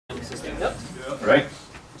Yep. Right,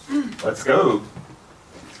 let's go.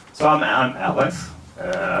 So I'm Alex.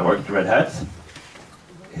 I work at Red Hat.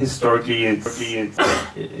 Historically, it's in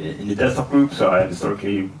the desktop group, so I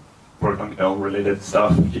historically worked on Gnome-related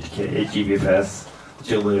stuff, GTK, GVfs,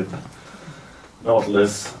 glib,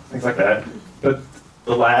 Nautilus, things like that. But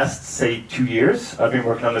the last, say, 2 years, I've been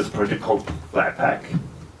working on this project called Flatpak,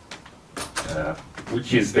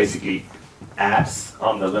 which is basically apps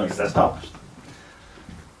on the Linux desktop.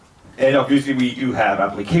 And obviously we do have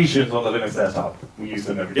applications on the Linux desktop. We use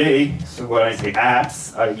them every day. So when I say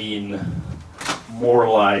apps, I mean more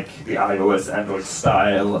like the iOS, Android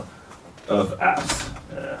style of apps.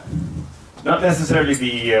 Not necessarily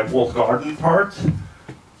the walled garden part,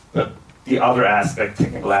 but the other aspect,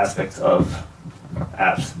 technical aspects of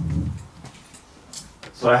apps.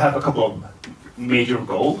 So I have a couple of major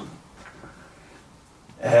goals.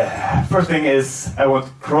 First thing is I want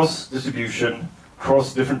cross-distribution,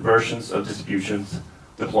 cross different versions of distributions,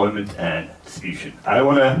 deployment and distribution. I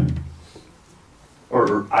want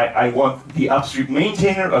the upstream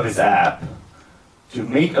maintainer of his app to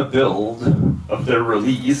make a build of their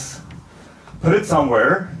release, put it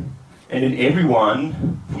somewhere, and then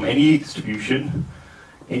everyone from any distribution,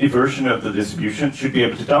 any version of the distribution should be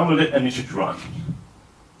able to download it and it should run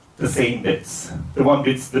the same bits. The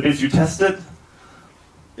bits you tested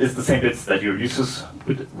is the same bits that your users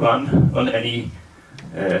would run on any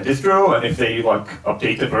distro, and if they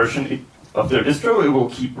update the version of their distro, it will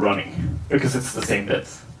keep running because it's the same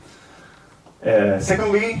bits.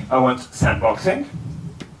 Secondly, I want sandboxing.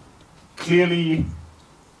 Clearly,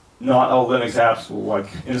 not all Linux apps will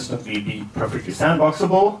instantly be perfectly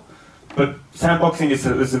sandboxable, but sandboxing is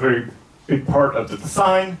a very big part of the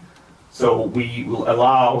design. So we will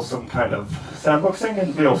allow some kind of sandboxing,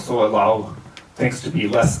 and we also allow things to be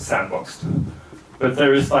less sandboxed. But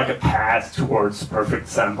there is a path towards perfect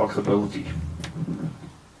sandboxability.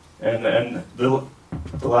 And the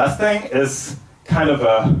last thing is kind of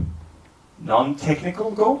a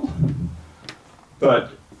non-technical goal,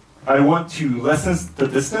 but I want to lessen the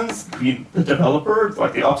distance between the developer,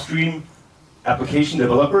 the upstream application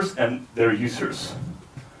developers, and their users.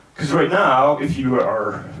 Because right now, if you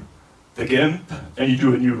are the GIMP and you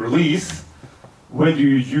do a new release, when do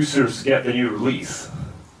your users get the new release?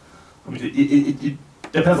 I mean, it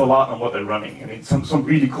depends a lot on what they're running. I mean, some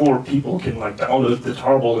really core people can download the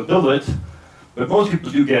tarball and build it, but most people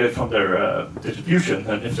do get it from their distribution,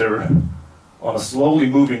 and if they're on a slowly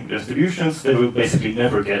moving distributions, they will basically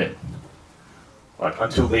never get it,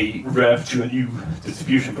 until they rev to a new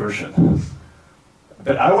distribution version.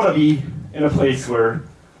 But I want to be in a place where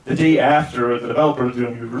the day after the developer do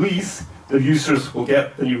a new release, the users will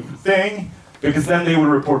get the new thing, because then they will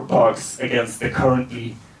report bugs against the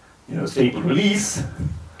currently stable release.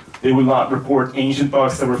 They will not report ancient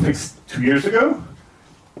bugs that were fixed 2 years ago.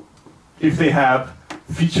 If they have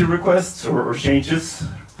feature requests or changes,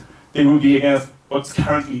 they will be against what's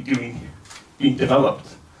currently being developed.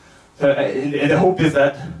 And the hope is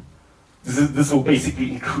that this will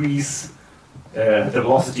basically increase the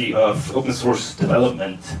velocity of open source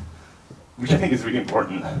development, which I think is really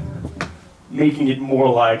important. Making it more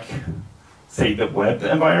like, say, the web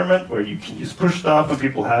environment, where you can just push stuff and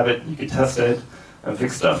people have it, you can test it and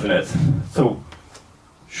fix stuff in it. So,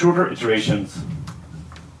 shorter iterations.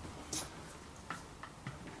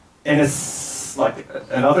 And it's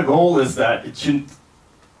another goal is that it shouldn't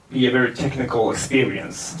be a very technical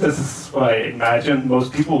experience. This is what I imagine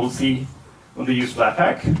most people will see when they use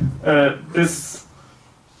Flatpak. This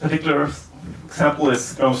particular example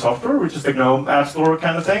is Gnome software, which is the Gnome App Store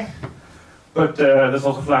kind of thing. But there's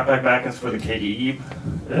also Flatpak backends for the KDE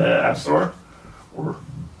App Store, or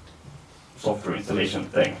software installation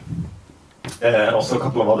thing, and also a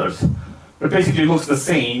couple of others. But basically it looks the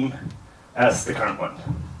same as the current one.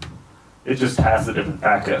 It just has a different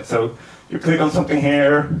backend. So you click on something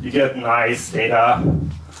here, you get nice data,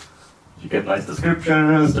 you get nice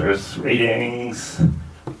descriptions, there's ratings.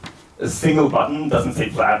 A single button doesn't say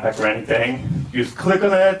Flatpak or anything. You just click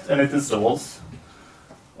on it and it installs.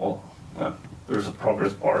 Well, there's a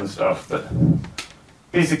progress bar and stuff, but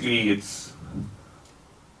basically it's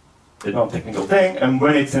a non-technical thing, and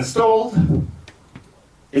when it's installed,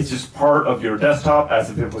 it's just part of your desktop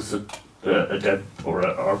as if it was a deb or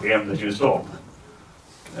a RPM that you installed.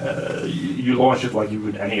 You launch it like you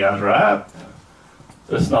would any other app.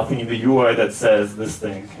 There's nothing in the UI that says this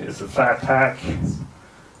thing is a Flatpak.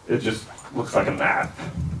 It just looks like an app.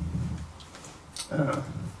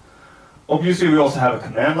 Obviously, we also have a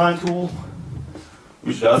command line tool,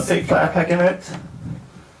 which does say Flatpak in it.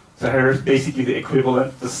 So here's basically the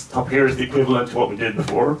equivalent. This top here is the equivalent to what we did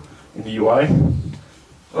before in the UI.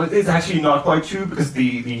 Well, it's actually not quite true because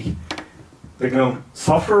the Gnome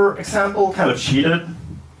software example kind of cheated.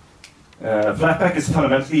 Flatpak is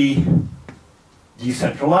fundamentally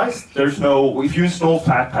decentralized. There's no, if you install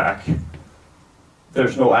Flatpak,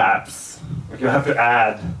 there's no apps. Like you have to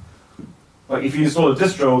add, like if you install a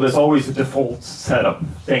distro, there's always a default set of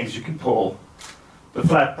things you can pull. But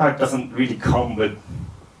Flatpak doesn't really come with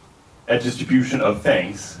a distribution of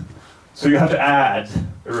things. So you have to add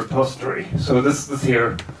a repository. So this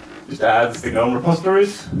here just adds the Gnome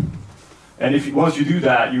repositories. And if once you do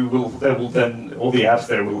that, then all the apps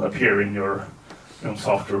there will appear in your Gnome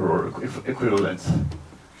software or equivalent. And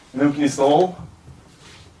then we can install.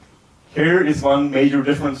 Here is one major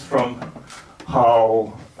difference from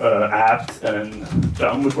how apt and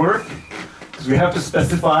dumb would work. Because we have to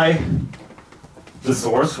specify the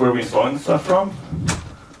source where we're installing stuff from.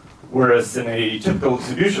 Whereas in a typical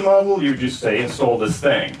distribution model, you just say install this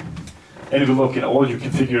thing. And it will look in all your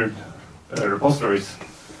configured repositories.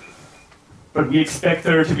 But we expect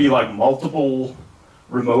there to be like multiple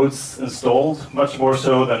remotes installed, much more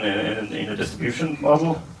so than in a distribution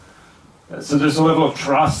model. So there's a level of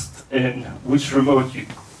trust in which remote you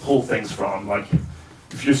pull things from. Like,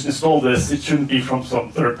 if you just install this, it shouldn't be from some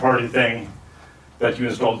third-party thing that you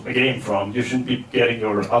installed a game from. You shouldn't be getting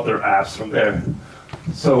your other apps from there.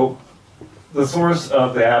 So the source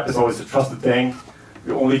of the app is always a trusted thing.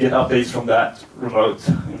 You only get updates from that remote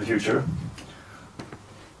in the future.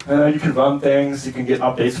 You can run things, you can get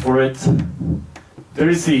updates for it. There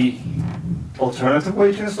is the alternative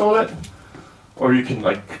way to install it, or you can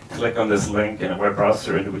like click on this link in a web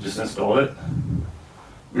browser and it would just install it,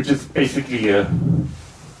 which is basically a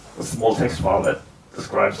small text file that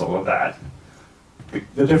describes all of that.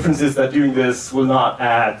 The difference is that doing this will not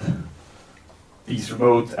add these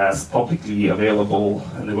remotes as publicly available,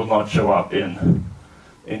 and they will not show up in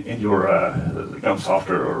your Gnome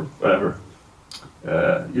software or whatever.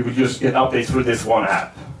 You will just get updates for this one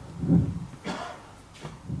app.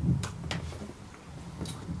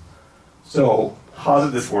 So how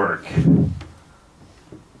does this work?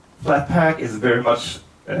 Flatpak is very much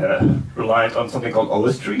reliant on something called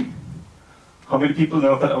ostree. How many people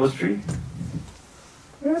know about ostree?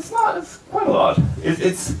 It's quite a lot.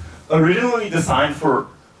 It's originally designed for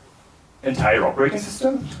entire operating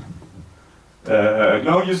systems.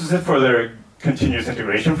 Gnome uses it for their continuous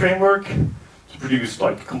integration framework to produce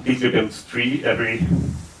like completely built tree every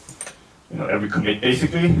commit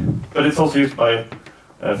basically. But it's also used by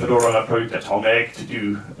Fedora on a project Atomic to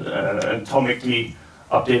do an atomically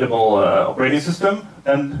updatable operating system,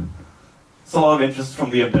 and it's a lot of interest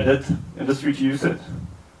from the embedded industry to use it.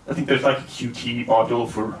 I think there's like a Qt module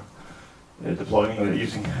for deploying or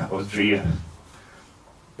using ostree.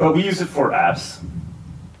 But we use it for apps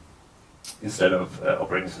instead of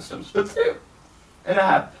operating systems. But an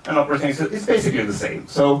app and operating system is basically the same.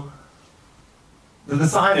 So the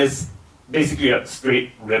design is basically a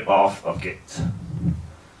straight rip-off of Git.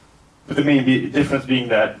 But the main difference being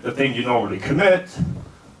that the thing you normally commit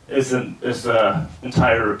is an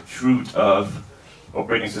entire root of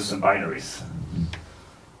operating system binaries.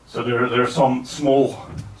 So there are some small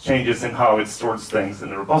changes in how it stores things in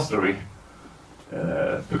the repository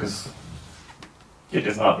because Git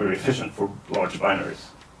is not very efficient for large binaries.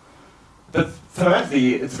 But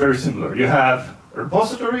fundamentally, it's very similar. You have a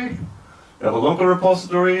repository, you have a local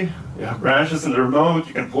repository, you have branches in the remote,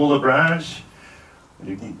 you can pull a branch,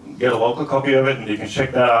 you can get a local copy of it, and you can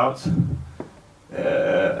check that out.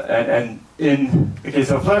 And in the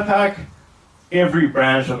case of Flatpak, every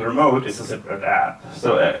branch of the remote is a separate app.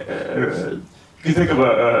 So you can think of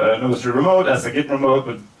an ostree remote as a Git remote,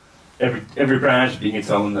 but every branch being its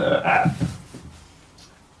own app.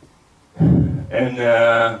 And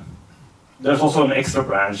there's also an extra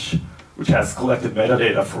branch which has collected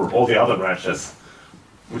metadata for all the other branches,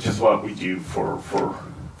 which is what we do for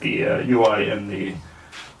the UI and the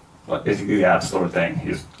basically the App Store thing.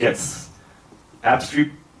 It gets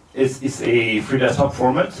AppStream is a free desktop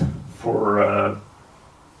format for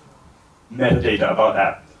metadata about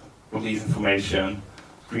app release information,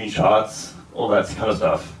 screenshots, all that kind of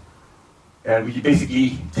stuff. And we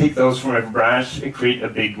basically take those from every branch and create a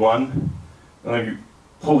big one. And then you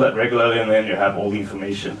pull that regularly, and then you have all the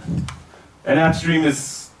information. And AppStream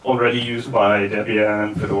is already used by Debian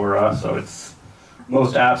and Fedora, so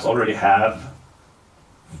most apps already have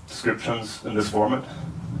descriptions in this format.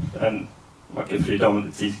 And if you don't,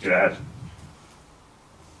 it's easy to add.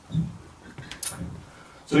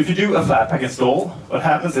 So if you do a Flatpak install, what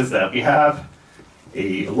happens is that we have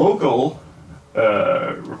a local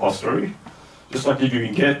repository. Just like you do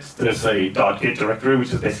in Git, there's a .git directory,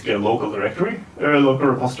 which is basically a local directory, or a local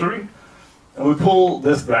repository. and we pull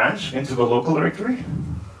this branch into the local directory,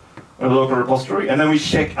 or the local repository, and then we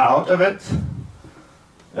check out of it.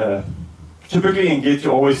 Typically in Git,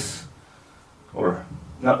 you always, or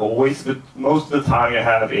not always, but most of the time you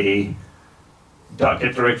have a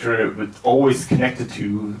 .git directory with always connected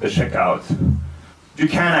to the checkout. You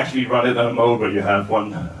can actually run it in a mode where you have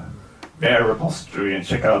one bare repository and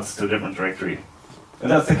checkouts to a different directory.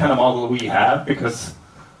 And that's the kind of model we have, because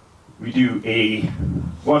we do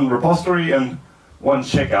one repository and one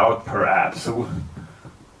checkout per app. So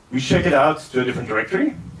we check it out to a different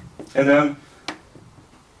directory, and then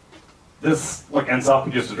this ends up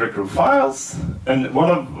with just a directory of files. And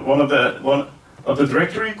one of the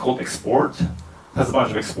directory called export has a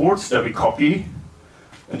bunch of exports that we copy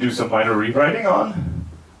and do some minor rewriting on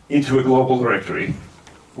into a global directory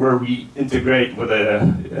where we integrate with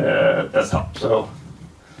a desktop. So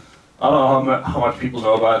I don't know how much people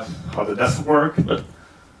know about how the desktop work, but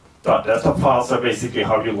 .desktop files are basically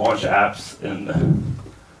how you launch apps in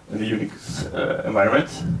the Unix environment.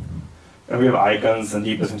 And we have icons and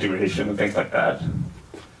deepest integration and things like that.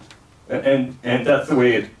 And that's the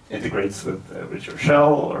way it integrates with your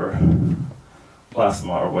shell or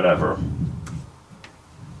Plasma or whatever.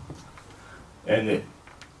 And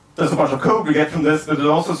there's a bunch of code we get from this, but there's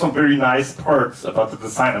also some very nice parts about the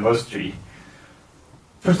design of ostree.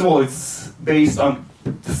 First of all, it's based on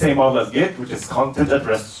the same model as Git, which is content at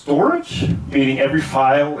rest storage, meaning every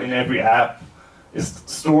file in every app is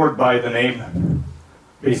stored by the name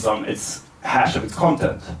based on its hash of its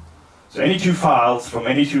content. So any two files from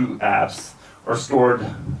any two apps are stored,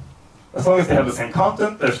 as long as they have the same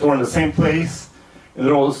content, they're stored in the same place, and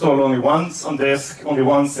they're all stored only once on disk, only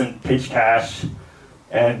once in page cache.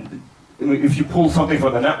 And if you pull something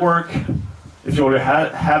from the network, if you already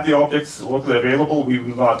have the objects locally available, we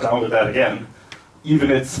will not download that again,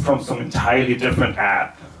 even if it's from some entirely different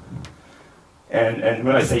app. And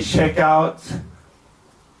when I say checkout,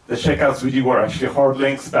 the checkouts we do are actually hard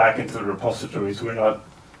links back into the repositories. We're not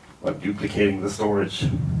duplicating the storage.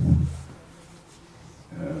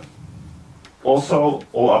 Also,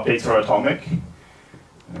 all updates are atomic.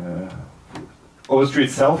 ostree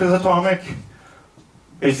itself is atomic.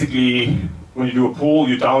 Basically, when you do a pull,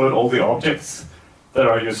 you download all the objects that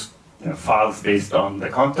are just files based on the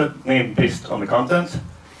content, name based on the content.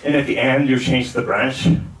 And at the end, you change the branch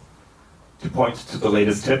to point to the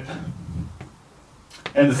latest tip.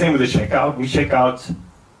 And the same with the checkout. We check out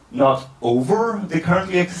not over the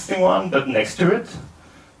currently existing one, but next to it.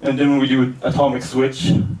 And then we do an atomic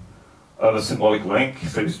switch of a symbolic link.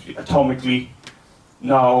 So it's atomically,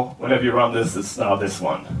 now, whenever you run this, it's now this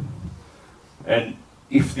one. And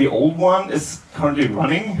if the old one is currently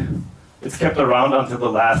running, it's kept around until the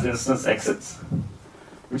last instance exits,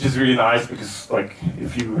 which is really nice because,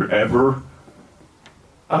 if you were ever,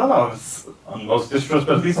 I don't know if it's on most distros,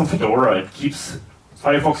 but at least on Fedora,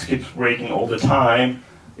 Firefox keeps breaking all the time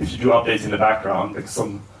if you do updates in the background, because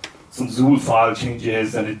some Zool file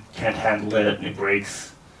changes and it can't handle it and it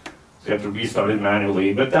breaks. So you have to restart it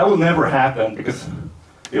manually. But that will never happen because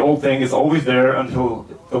the old thing is always there until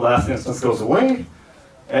the last instance goes away.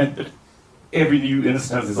 And every new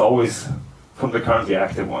instance is always from the currently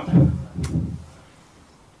active one.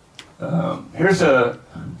 Here's an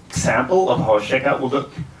example of how a checkout will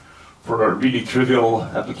look for a really trivial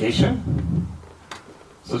application.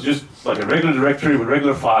 So it's just like a regular directory with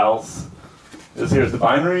regular files. Here's the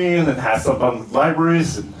binary, and it has some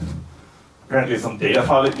libraries, and apparently some data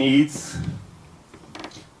file it needs.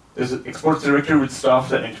 There's an exports directory with stuff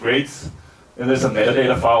that integrates, and there's a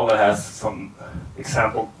metadata file that has some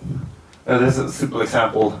example. There's a simple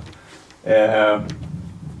example.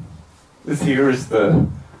 This here is the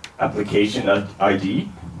application ID,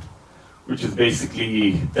 which is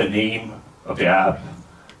basically the name of the app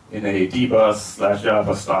in a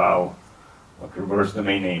dbus/java style, reverse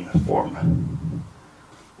domain name form.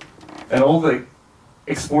 And all the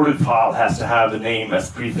exported file has to have the name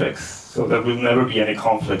as prefix, so there will never be any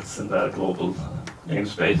conflicts in the global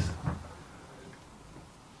namespace.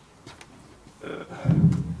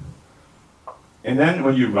 And then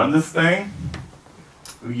when you run this thing,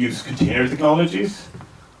 we use container technologies.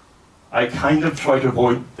 I kind of try to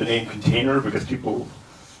avoid the name container because people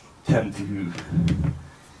tend to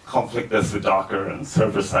conflict this with Docker and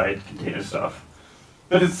server-side container stuff.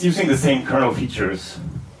 But it's using the same kernel features.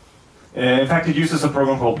 In fact, it uses a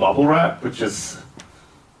program called bubblewrap, which is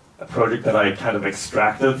a project that I kind of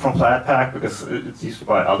extracted from Flatpak because it's used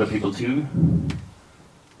by other people too.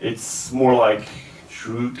 It's more like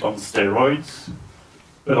Shroot on steroids,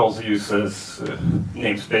 but also uses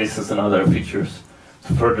namespaces and other features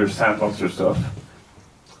to further sandbox your stuff.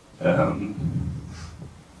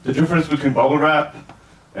 the difference between bubblewrap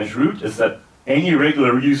and root is that any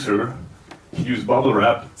regular user can use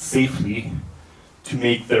bubblewrap safely to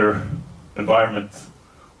make their environment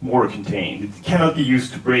more contained. It cannot be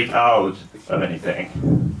used to break out of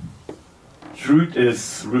anything. Root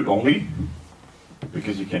is root only,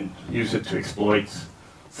 because you can use it to exploit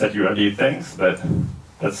set-your-id things, but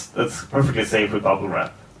that's perfectly safe with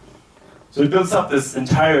bubblewrap. So it builds up this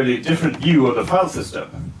entirely different view of the file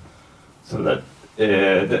system, so that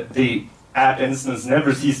the app instance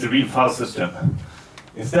never sees the real file system.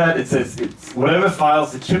 Instead, it says whatever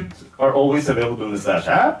files it shipped are always available in the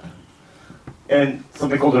 /app, and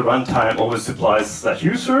something called a runtime always supplies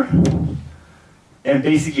 /user, and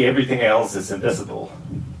basically everything else is invisible.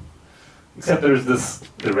 Except there's this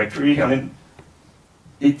directory. I mean,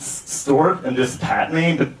 it's stored in this path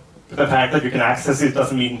name, but the fact that you can access it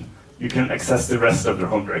doesn't mean you can access the rest of their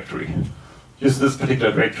home directory. Just this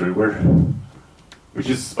particular directory, which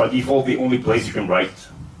is by default the only place you can write.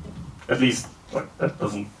 At least, like, that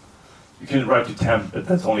doesn't. You can write to temp, but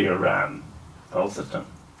that's only a RAM file system.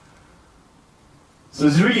 So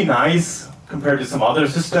it's really nice compared to some other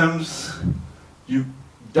systems. You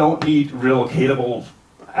don't need relocatable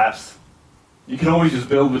apps. You can always just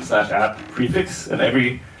build with /app prefix, and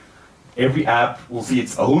every app will see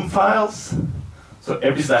its own files. So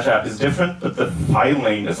every /app is different, but the file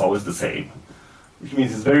name is always the same, which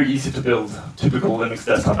means it's very easy to build typical Linux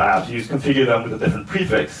desktop apps. You just configure them with a different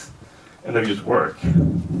prefix, and they just work.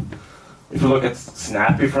 If you look at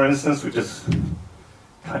Snappy, for instance, which is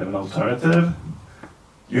kind of an alternative,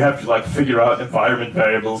 you have to like figure out environment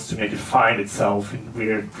variables to make it find itself in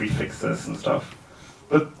weird prefixes and stuff.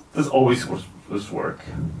 But this always was work.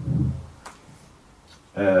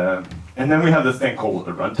 And then we have this thing called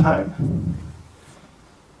a runtime.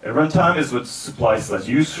 A runtime is what supplies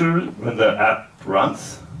 /user when the app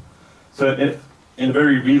runs. So in a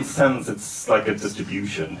very real sense, it's like a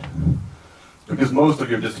distribution, because most of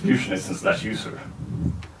your distribution is in /user.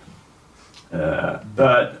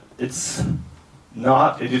 But it's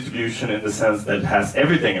not a distribution in the sense that it has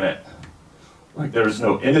everything in it. Like there's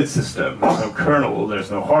no init system, there's no kernel, there's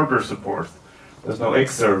no hardware support, there's no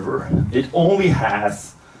X server. It only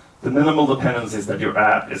has the minimal dependencies that your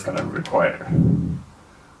app is going to require.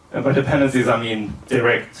 And by dependencies, I mean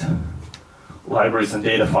direct libraries and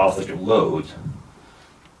data files that you load.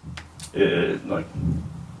 Like,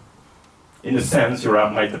 in a sense, your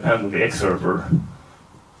app might depend on the X server,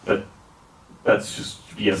 but that's just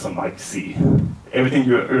via some C. Everything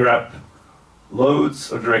your app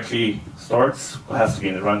loads or directly starts has to be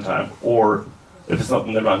in the runtime, or if it's not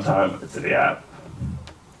in the runtime, it's in the app.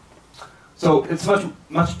 So it's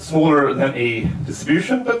much smaller than a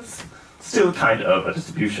distribution, but still kind of a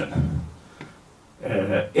distribution.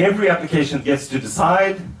 Every application gets to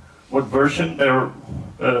decide what version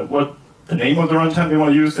what the name of the runtime they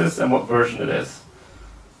want to use is and what version it is.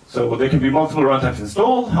 So there can be multiple runtimes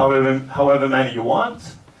installed, however many you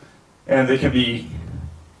want, and they can be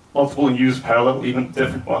multiple in use parallel, even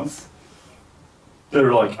different ones.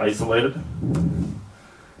 They're like isolated.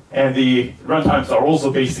 And the runtimes are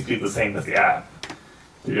also basically the same as the app.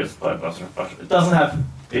 They're just it doesn't have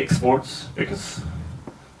the exports because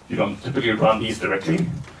you don't typically run these directly.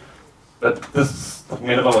 But this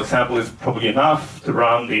minimal example is probably enough to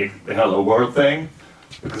run the hello world thing,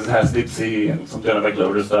 because it has libc and some dynamic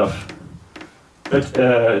loader stuff. But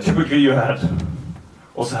typically you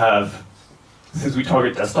also have, since we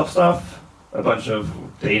target desktop stuff, a bunch of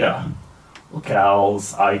data,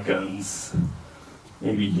 locales, icons,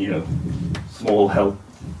 maybe small help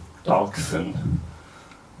docs and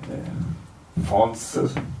fonts,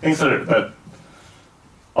 things that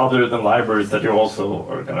other than libraries that you also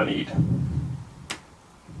are going to need.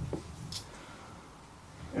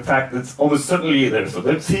 In fact, it's almost certainly there's a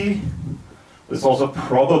libc. There's also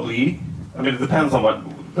probably, I mean, it depends on what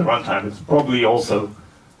the runtime. It's probably also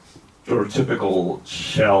your typical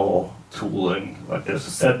shell tooling. Like there's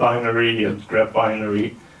a set binary and grep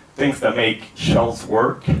binary, things that make shells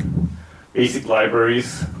work. Basic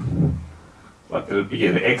libraries, like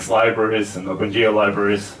the X libraries and OpenGL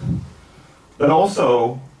libraries. But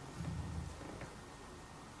also,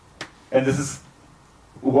 and this is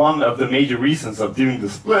one of the major reasons of doing the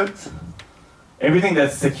split, everything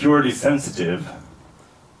that's security sensitive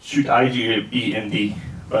should ideally be in the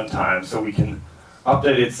runtime, so we can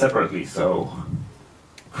update it separately. So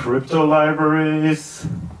crypto libraries,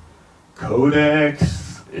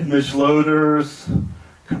 codecs, image loaders,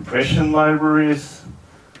 compression libraries,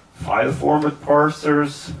 file format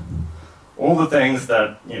parsers, all the things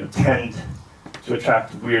that tend to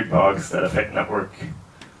attract weird bugs that affect network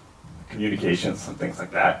communications and things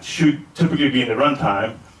like that should typically be in the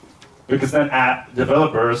runtime, Because then app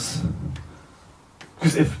developers,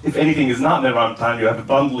 because if anything is not in the runtime, you have to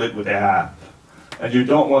bundle it with the app. And you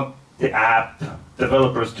don't want the app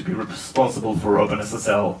developers to be responsible for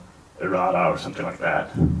OpenSSL errata or something like that.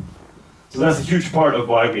 So that's a huge part of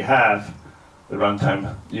why we have the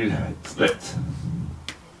runtime split.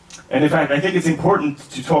 And in fact, I think it's important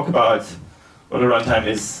to talk about what a runtime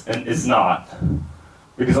is and is not.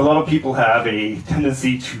 Because a lot of people have a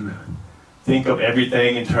tendency to think of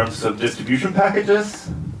everything in terms of distribution packages.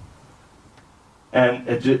 And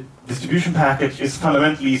a distribution package is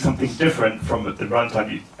fundamentally something different from the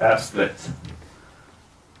runtime app split.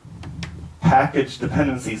 Package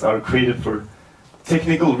dependencies are created for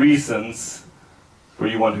technical reasons where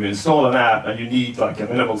you want to install an app and you need like a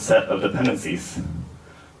minimal set of dependencies.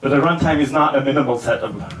 But a runtime is not a minimal set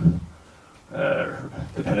of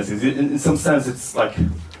dependencies. In some sense, it's like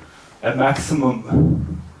a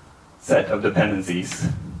maximum set of dependencies.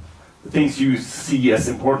 The things you see as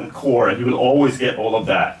important core, and you will always get all of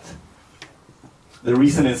that. The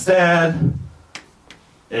reason instead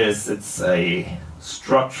is it's a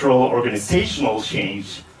structural organizational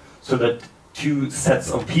change so that two sets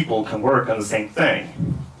of people can work on the same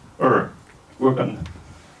thing, or work on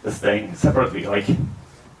this thing separately. Like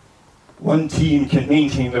one team can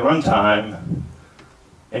maintain the runtime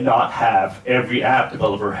and not have every app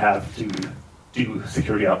developer have to do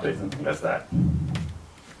security updates and things like that.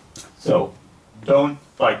 So don't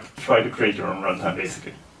like try to create your own runtime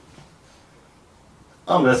basically.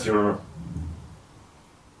 Unless you're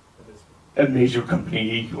a major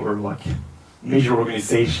company or like major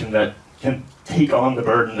organization that can take on the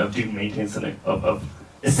burden of doing maintenance of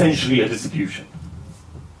essentially a distribution.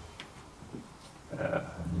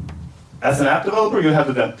 As an app developer, you have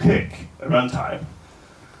to then pick a runtime.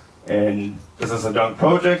 And this is a young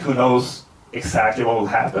project, who knows exactly what will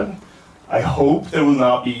happen. I hope there will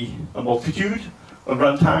not be a multitude of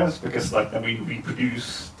runtimes, because like then we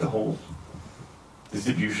reproduce the whole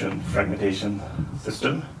distribution fragmentation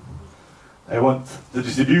system. I want the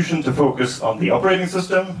distribution to focus on the operating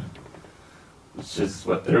system, which is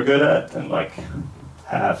what they're good at, and like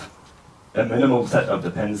have a minimal set of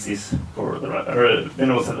dependencies for the run, or a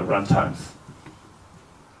minimal set of runtimes.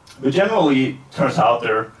 But generally, it turns out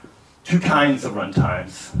there are two kinds of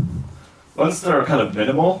runtimes. Ones that are kind of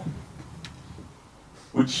minimal,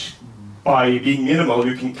 which by being minimal,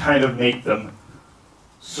 you can kind of make them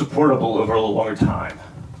supportable over a longer time.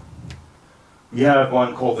 We have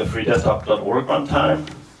one called the freedesktop.org runtime.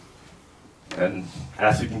 And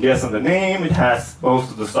as you can guess on the name, it has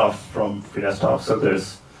most of the stuff from FreeDesktop. So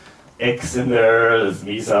there's X in there, there's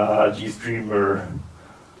Mesa, GStreamer,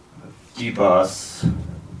 GBus.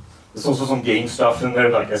 There's also some game stuff in there,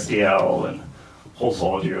 like SDL and Pulse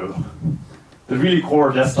Audio. The really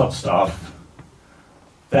core desktop stuff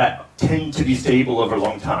that tend to be stable over a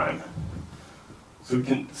long time. So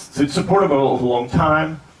it's supportable over a long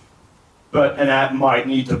time, but an app might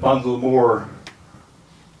need to bundle more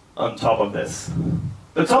on top of this.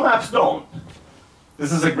 But some apps don't.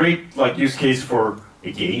 This is a great use case for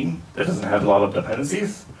a game that doesn't have a lot of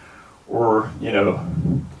dependencies, or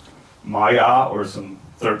Maya or some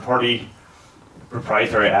third-party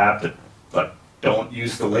proprietary app that don't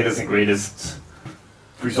use the latest and greatest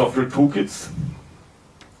free software toolkits.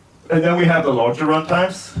 And then we have the larger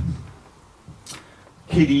runtimes.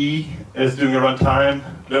 KDE is doing a runtime.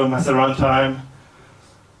 Gnome has a runtime.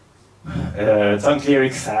 It's unclear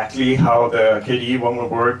exactly how the KDE one will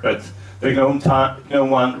work, but the Gnome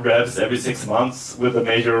one revs every 6 months with the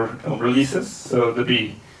major Gnome releases. So there'll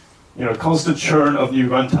be constant churn of new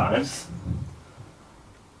runtimes,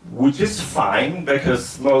 which is fine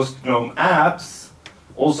because most Gnome apps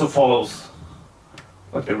also follows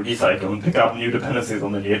the release cycle and pick up new dependencies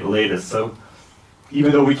on the latest. So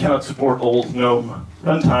even though we cannot support old Gnome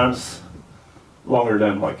runtimes longer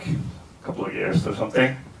than a couple of years or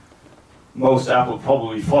something, most apps will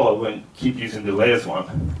probably follow and keep using the latest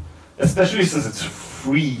one. Especially since it's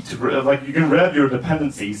free to you can rev your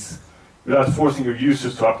dependencies without forcing your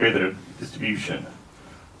users to upgrade their distribution.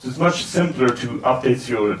 So it's much simpler to update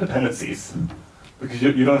your dependencies because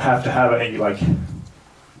you don't have to have any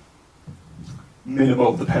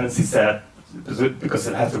minimal dependency set because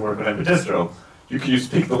it has to work on every distro. You can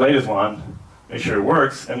just pick the latest one, make sure it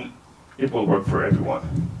works, and it will work for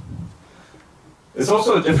everyone. There's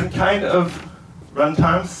also a different kind of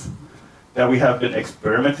runtimes that we have been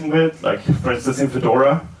experimenting with. For instance, in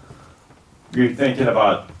Fedora, we're thinking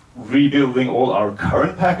about rebuilding all our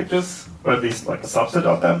current packages, or at least a subset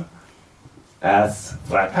of them, as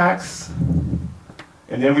Flatpaks.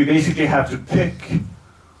 And then we basically have to pick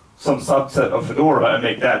some subset of Fedora and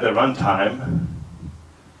make that the runtime.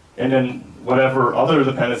 And then whatever other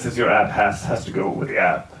dependencies your app has to go with the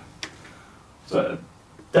app. So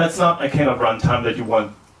that's not a kind of runtime that you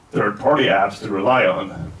want third-party apps to rely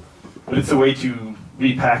on, but it's a way to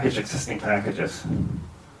repackage existing packages.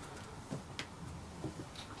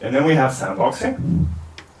 And then we have sandboxing.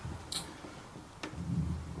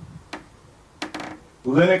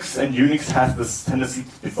 Linux and Unix has this tendency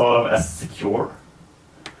to be thought of as secure.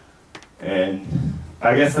 And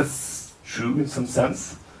I guess that's true in some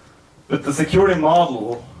sense. But the security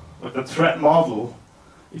model, or the threat model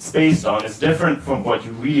it's based on, is different from what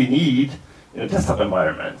you really need in a desktop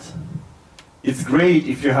environment. It's great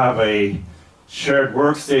if you have a shared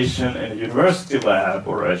workstation in a university lab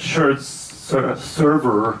or a shared sort of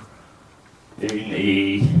server in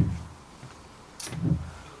a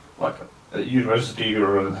university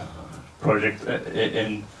or a project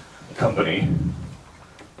in a company.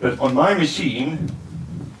 But on my machine,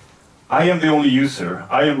 I am the only user.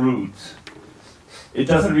 I am root. It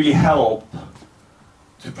doesn't really help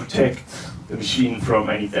to protect the machine from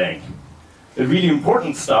anything. The really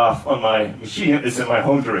important stuff on my machine is in my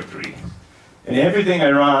home directory. And everything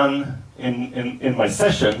I run in my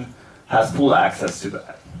session has full access to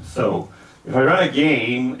that. So if I run a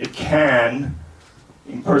game, it can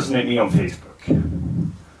impersonate me on Facebook.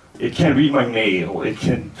 It can read my mail. It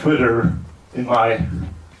can Twitter in my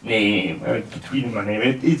name. It can tweet in my name.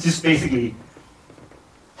 It just basically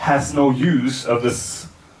has no use of this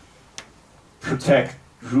protect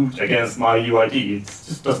root against my UID. It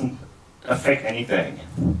just doesn't affect anything.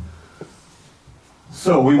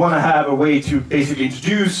 So we want to have a way to basically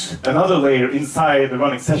introduce another layer inside the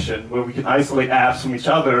running session where we can isolate apps from each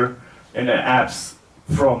other and then apps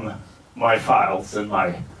from my files and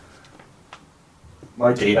my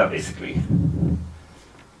data, basically.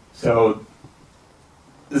 So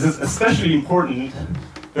this is especially important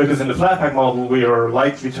because in the Flatpak model, we are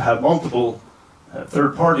likely to have multiple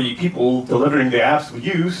third-party people delivering the apps we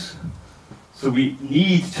use. So we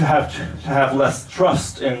need to have less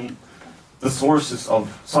trust in the sources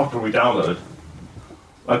of software we download.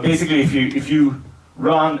 Like basically, if you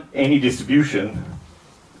run any distribution,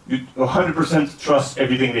 you 100% trust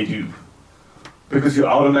everything they do, because you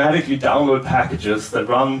automatically download packages that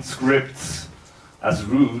run scripts as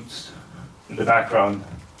root in the background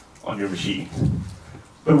on your machine.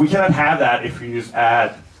 But we cannot have that if we just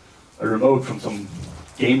add a remote from some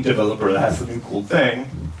game developer that has a new cool thing.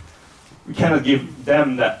 We cannot give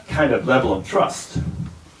them that kind of level of trust.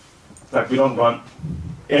 Like we don't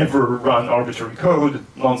ever run arbitrary code,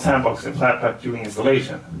 non-sandbox in Flatpak during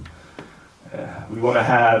installation. We want to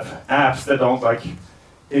have apps that don't like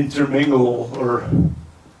intermingle or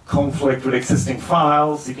conflict with existing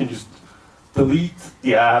files. You can just delete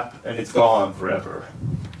the app and it's gone forever.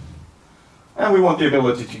 And we want the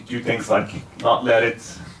ability to do things like not let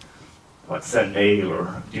it like send mail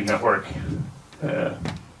or do network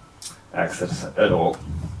access at all.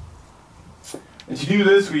 And to do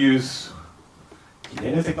this, we use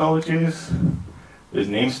data technologies. There's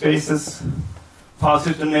namespaces. File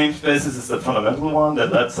system namespaces is the fundamental one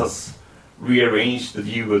that lets us rearrange the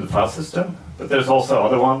view of the file system. But there's also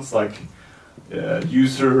other ones like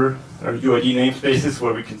user or UID namespaces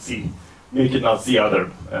where we can make it not see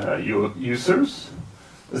other users.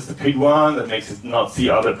 There's the pig one that makes it not see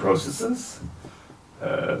other processes.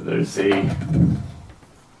 There's a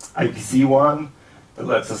IPC one that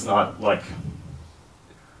lets us not like.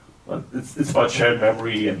 Well, it's about shared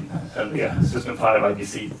memory and yeah, System 5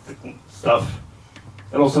 IPC stuff.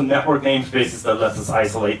 And also network namespaces that lets us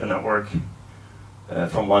isolate the network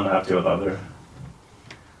from one app to another.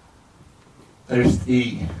 There's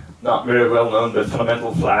the not very well known but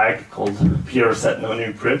fundamental flag called pure set no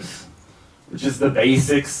new pribs, which is the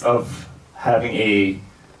basics of having a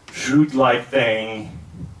root-like thing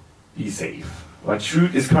be safe. Like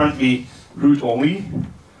root is currently root only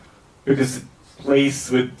because it plays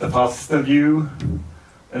with the file system view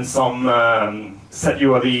and some set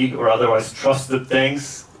UID or otherwise trusted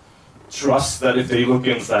things trust that if they look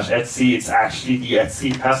in /etc, it's actually the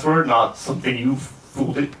etc password, not something you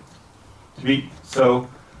fooled it to be. So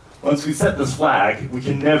once we set this flag, we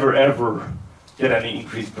can never ever get any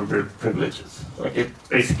increased privileges. Like it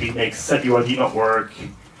basically makes set UID not work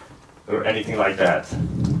or anything like that.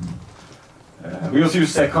 We also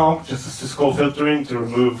use seccomp, just as syscall filtering, to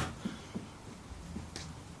remove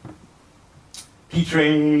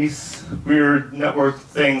p-trace, weird network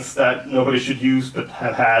things that nobody should use but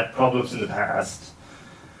have had problems in the past.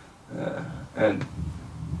 And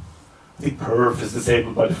I think perf is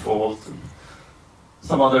disabled by default. And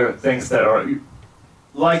some other things that are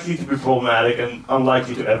likely to be problematic and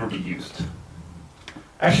unlikely to ever be used.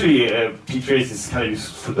 Actually, ptrace is kind of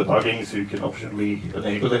used for debugging, so you can optionally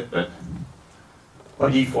enable it, but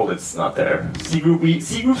by default, it's not there.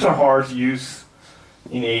 C-groups are hard to use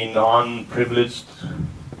in a non-privileged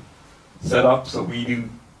setup, so we do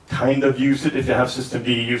kind of use it if you have systemd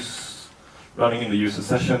use running in the user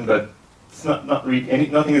session, but it's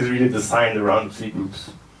nothing is really designed around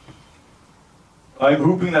C-groups. I'm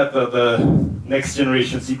hoping that the next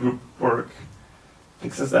generation C-group work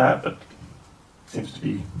fixes that, but it seems to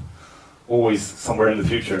be always somewhere in the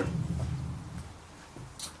future.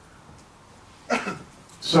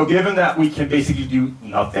 So given that we can basically do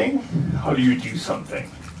nothing, how do you do something?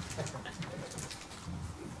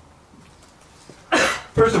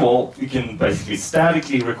 First of all, you can basically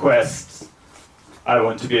statically request, I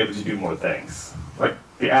want to be able to do more things. Like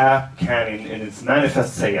the app can, in its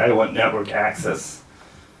manifest, say, I want network access.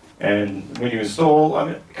 And when you install, I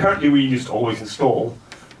mean, currently we used always install.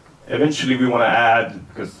 Eventually we want to add,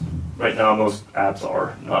 because right now most apps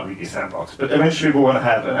are not really sandbox, but eventually we want to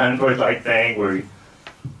have an Android-like thing where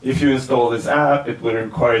if you install this app, it will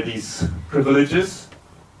require these privileges.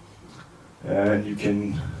 And you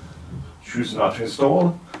can choose not to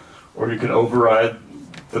install, or you can override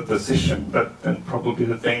the decision, but then probably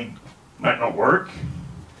the thing might not work.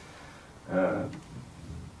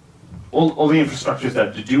 All the infrastructures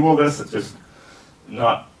that do all this, it's just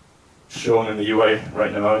not shown in the UI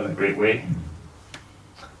right now in a great way.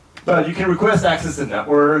 But you can request access to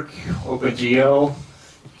network, OpenGL.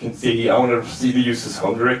 You can see, I want to see the user's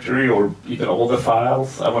home directory or even all the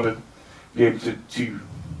files. I want to be able to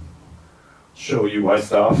show UI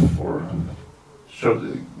stuff or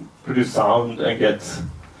produce sound and get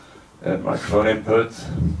microphone input.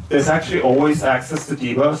 There's actually always access to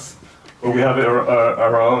dbus, but we have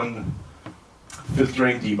our own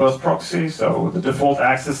filtering dbus proxy, so the default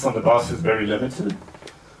access on the bus is very limited.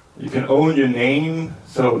 You can own your name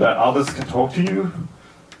so that others can talk to you,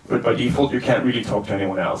 but by default you can't really talk to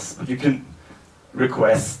anyone else. But you can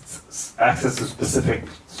request access to specific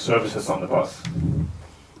services on the bus.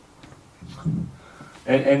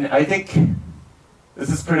 And I think this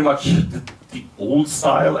is pretty much the old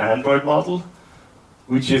style Android model,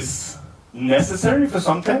 which is necessary for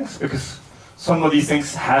some things, because some of these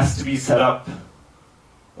things has to be set up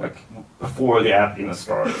like before the app even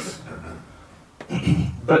starts.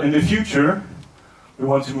 But in the future, we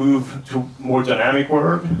want to move to more dynamic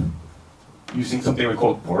work using something we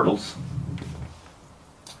call portals.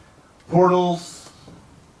 Portals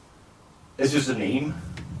is just a name.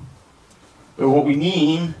 But what we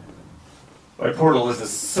mean by portal is a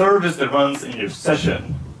service that runs in your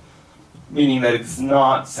session, meaning that it's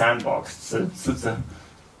not sandboxed. So it's a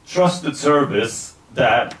trusted service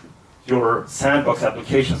that your sandbox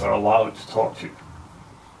applications are allowed to talk to.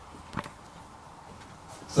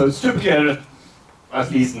 So it's typically,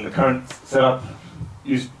 at least in the current setup,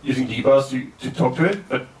 using dbus to talk to it,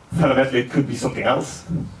 but fundamentally it could be something else.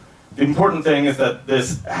 The important thing is that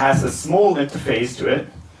this has a small interface to it,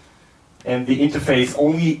 and the interface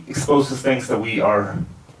only exposes things that we are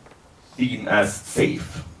deemed as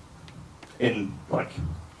safe in like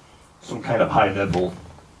some kind of high level.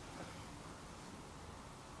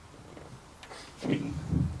 I mean,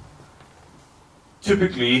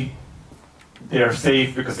 typically they are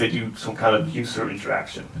safe because they do some kind of user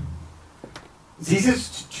interaction. It's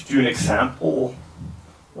easiest to do an example.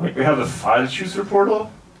 Like we have a file chooser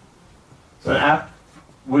portal. So an app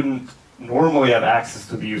wouldn't normally have access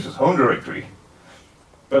to the user's home directory.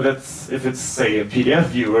 But if it's, say, a PDF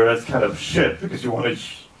viewer, that's kind of shit, because you want to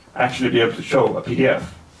actually be able to show a PDF.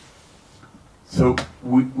 So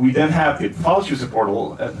we then have the file chooser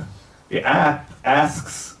portal, and the app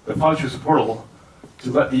asks the file chooser portal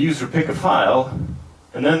to let the user pick a file,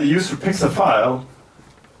 and then the user picks a file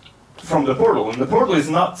from the portal. And the portal is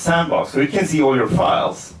not sandboxed, so it can see all your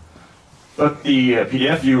files. But the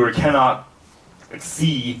PDF viewer cannot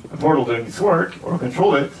see the portal doing its work or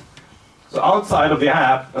control it. So outside of the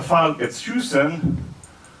app, a file gets chosen,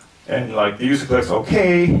 and like the user clicks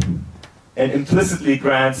OK, and implicitly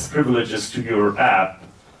grants privileges to your app.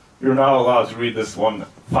 You're now allowed to read this one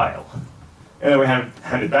file. And then we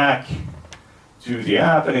hand it back to the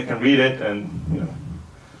app, and it can read it, and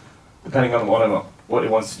depending on what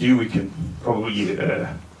it wants to do, we can probably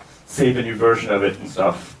save a new version of it and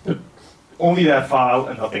stuff. But only that file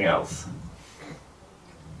and nothing else.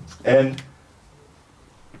 And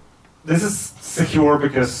this is secure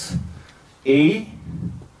because A,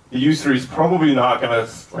 the user is probably not going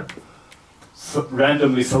to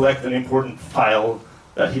randomly select an important file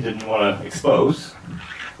that he didn't want to expose.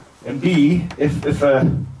 And B, if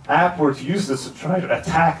an app were to use this to try to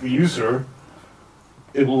attack the user,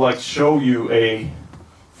 it will show you a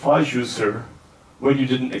file chooser when you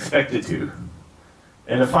didn't expect it to.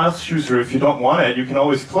 And a file chooser, if you don't want it, you can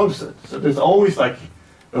always close it. So there's always like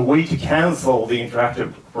a way to cancel the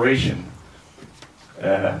interactive operation.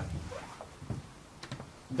 That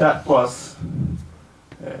plus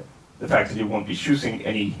the fact that you won't be choosing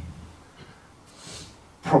any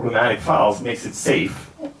problematic files makes it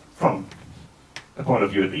safe, from a point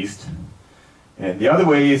of view at least. And the other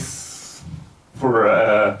way is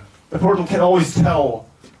for the portal can always tell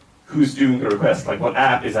who's doing the request, like what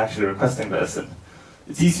app is actually requesting this. And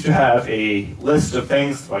it's easy to have a list of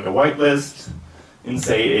things, like a whitelist, in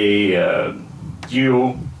say a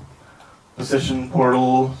geo position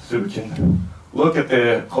portal, so we can look at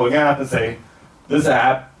the calling app and say, this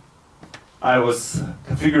app I was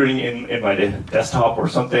configuring in my desktop or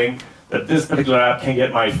something, that this particular app can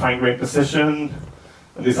get my fine-grained position,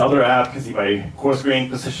 and this other app can see my coarse-grained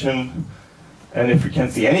position. And if you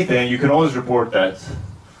can't see anything, you can always report that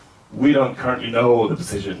we don't currently know the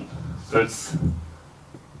position. So it's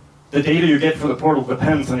the data you get from the portal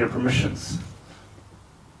depends on your permissions.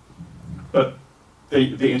 But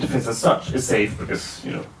the interface as such is safe because,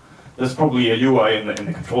 you know, there's probably a UI in the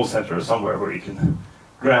control center or somewhere where you can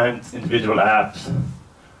grant individual apps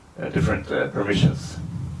different permissions.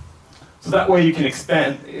 So that way you can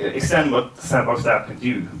extend what the sandbox app can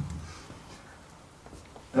do.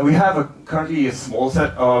 Now we have currently a small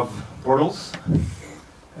set of portals.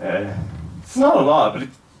 It's not a lot, but it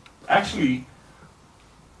actually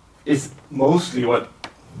is mostly what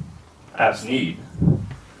apps need.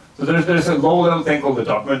 So there's a low-level thing called the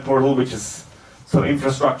document portal, which is some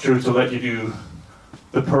infrastructure to let you do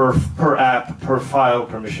the per app, per file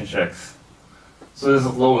permission checks. So there's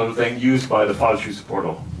a low-level thing used by the file chooser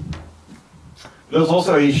portal. There's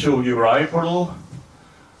also a show URI portal,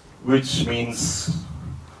 which means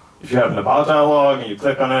if you have an about dialog and you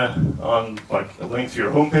click on like a link to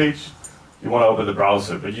your homepage, you want to open the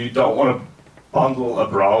browser, but you don't want to bundle a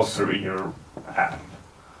browser in your app.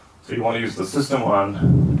 So you want to use the system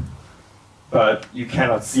one, but you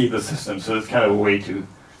cannot see the system, so it's kind of a way to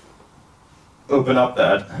open up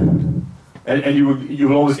that. And you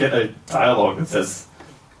will always get a dialog that says,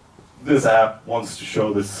 this app wants to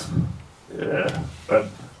show this web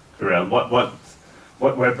URL.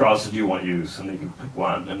 What web browser do you want to use? And you can pick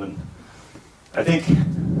one. And then I think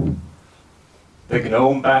the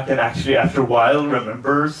Gnome backend actually, after a while,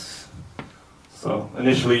 remembers. So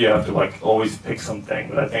initially, you have to like always pick something,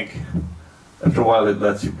 but I think after a while, it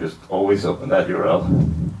lets you just always open that URL.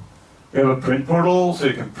 We have a print portal, so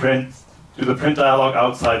you can do the print dialog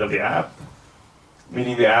outside of the app,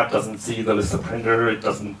 meaning the app doesn't see the list of printer, it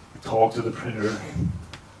doesn't talk to the printer.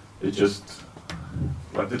 It just,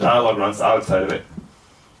 like the dialog runs outside of it.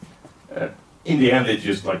 In the end, it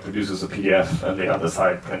just like produces a PDF and the other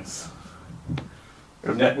side prints. We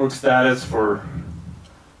have network status for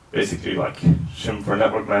basically like shim for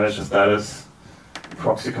network manager status,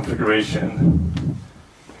 proxy configuration.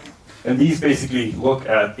 And these basically look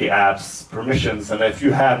at the app's permissions, and if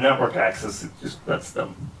you have network access, it just lets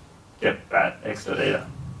them get that extra data.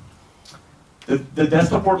 The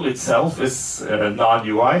desktop portal itself is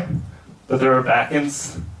non-UI, but there are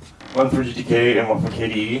backends, one for GTK and one for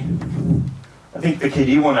KDE. I think the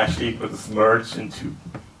KDE one actually was merged into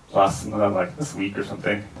Plasma like this week or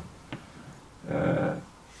something. And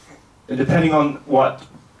depending on what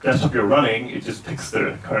desktop you're running, it just picks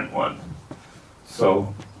the current one.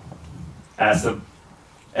 So as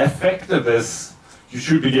effective as you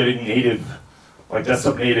should be getting native, like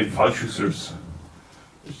desktop native file choosers,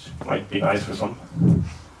 which might be nice for some.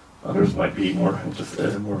 Others might be more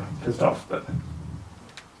pissed off, but.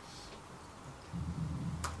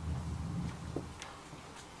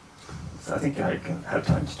 So I think I can have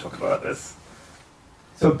time to talk about this.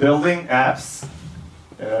 So building apps,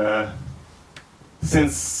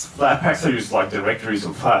 since Flatpaks are used like directories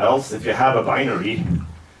of files, if you have a binary,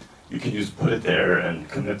 you can just put it there and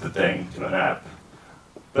commit the thing to an app.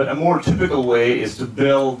 But a more typical way is to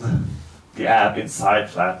build the app inside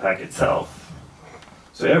Flatpak itself.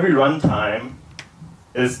 So every runtime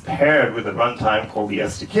is paired with a runtime called the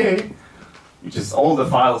SDK, which is all the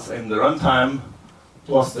files in the runtime,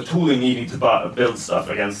 plus the tooling needing to build stuff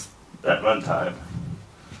against that runtime.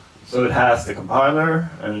 So it has the compiler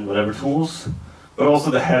and whatever tools, but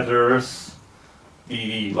also the headers,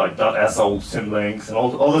 the like .so symlinks, and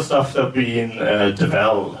all the stuff that would be in a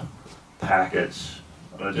devel package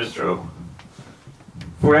on a distro.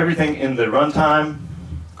 For everything in the runtime,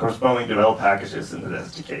 corresponding devel packages in the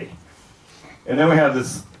SDK. And then we have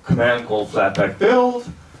this command called Flatpak build,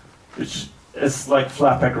 which is like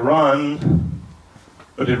Flatpak run,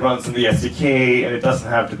 but it runs in the SDK, and it doesn't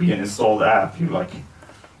have to be an installed app. You like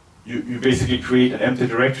you basically create an empty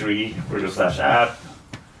directory for your /app,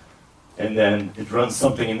 and then it runs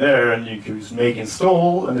something in there, and you can use make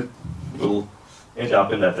install, and it will end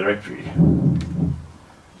up in that directory.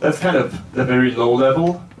 That's kind of the very low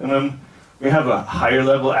level, and then we have a higher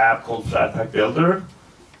level app called Flatpak Builder.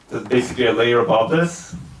 That's basically a layer above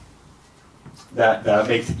this that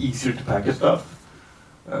makes it easier to package stuff.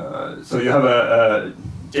 So you have a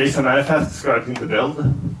JSON manifest describing the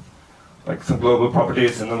build, like some global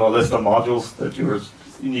properties, and then a list of modules that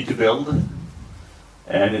you need to build.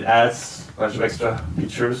 And it adds a bunch of extra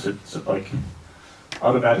features. It like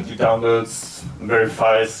automatically downloads and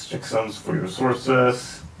verifies checksums for your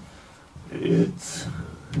sources. It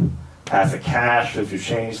has a cache. If you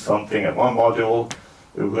change something at one module,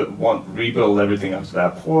 it will rebuild everything up to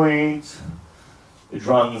that point. It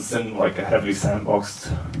runs in like a heavily sandboxed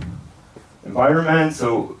environment,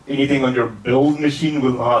 so anything on your build machine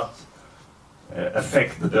will not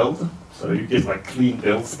affect the build. So you get like clean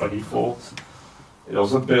builds by default. It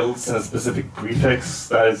also builds in a specific prefix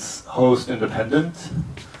that is host independent.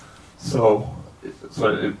 So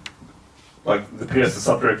it like appears the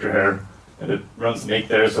subdirectory here, and it runs make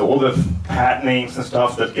there. So all the path names and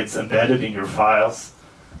stuff that gets embedded in your files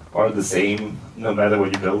are the same no matter where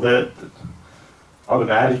you build it. It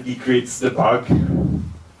automatically creates the bug,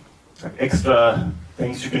 like extra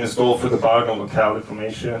things you can install for the bug on locale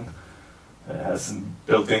information. It has some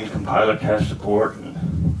built-in compiler cache support.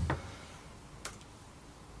 And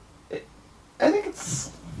I think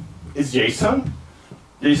it's JSON.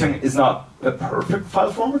 JSON is not a perfect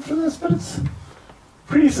file format for this, but it's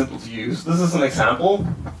pretty simple to use. This is an example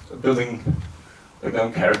of building the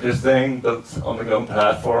Gnome characters thing built on the Gnome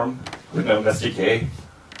platform with Gnome SDK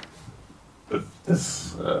with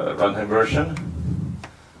this runtime version.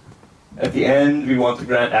 At the end, we want to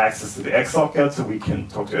grant access to the X socket so we can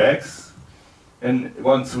talk to X. And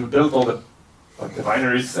once we build all the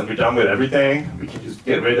binaries and we're done with everything, we can just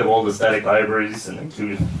get rid of all the static libraries and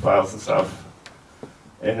include files and stuff.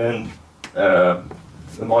 And then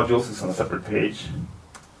the modules is on a separate page.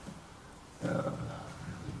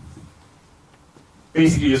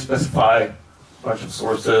 Basically, you specify a bunch of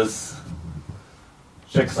sources,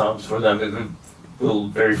 checksums for them, it will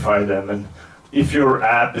verify them. And if your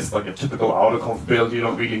app is like a typical autoconf build, you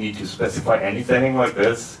don't really need to specify anything like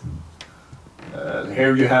this.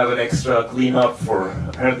 Here you have an extra cleanup for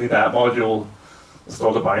apparently that module.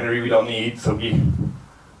 Install the binary we don't need, so we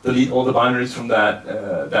delete all the binaries from that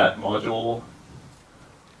module.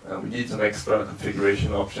 We need some extra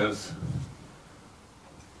configuration options.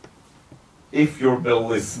 If your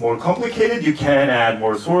build is more complicated, you can add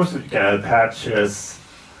more sources, you can add patches,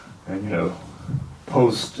 and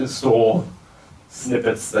post-install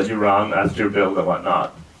snippets that you run after your build and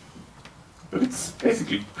whatnot. But it's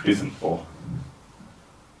basically pretty simple.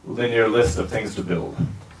 Linear list of things to build.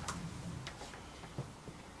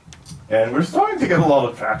 And we're starting to get a lot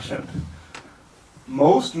of traction.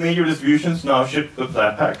 Most major distributions now ship with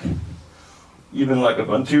Flatpak. Even like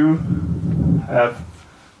Ubuntu have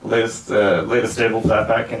the latest stable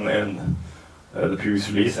Flatpak in the previous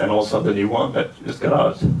release, and also the new one that just got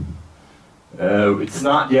out. It's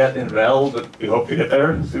not yet in RHEL, but we hope to get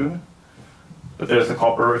there soon. But there's a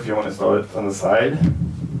copper if you want to install it on the side.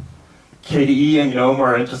 KDE and Gnome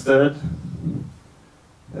are interested.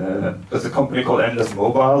 There's a company called Endless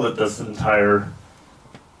Mobile that does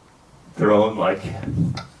their own like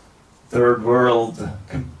third world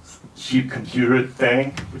cheap computer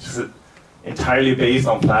thing, which is entirely based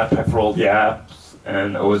on Flatpak for all the apps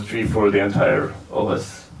and ostree for the entire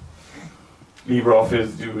OS.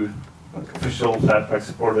 LibreOffice do like official Flatpak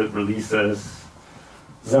supported releases.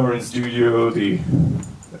 Xamarin Studio, the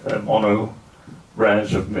mono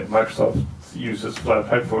branch of Microsoft, uses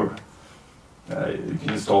Flatpak for you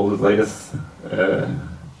can install the latest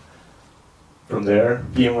from there.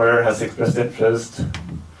 VMware has expressed interest.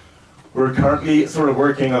 We're currently sort of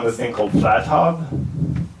working on this thing called FlatHub,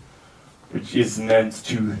 which is meant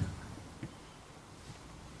to,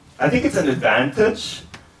 I think it's an advantage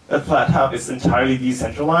that FlatHub is entirely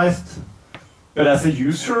decentralized, but as a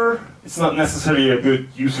user, it's not necessarily a good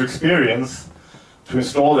user experience to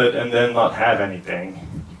install it and then not have anything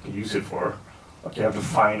you can use it for. Like you have to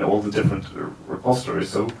find all the different repositories.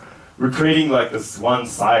 So we're creating like this one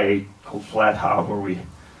site called FlatHub where we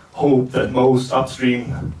hope that most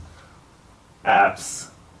upstream apps,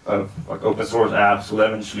 like open source apps, will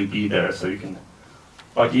eventually be there. So you can,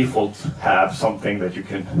 by default, have something that you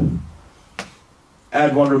can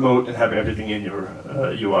add one remote and have everything in your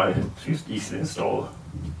UI to easily install.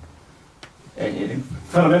 And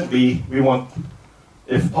fundamentally, we want,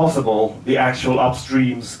 if possible, the actual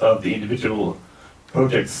upstreams of the individual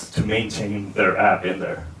projects to maintain their app in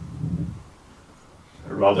there,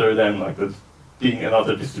 rather than like being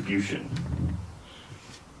another distribution.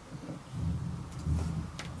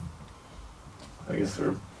 I guess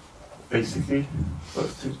we're basically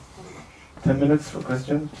close to 10 minutes for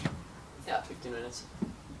questions. Yeah, 15 minutes.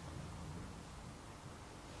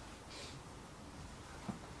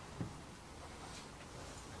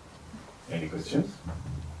 Any questions?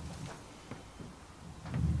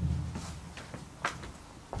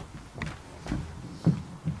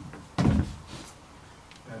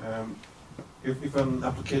 If an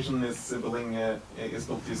application is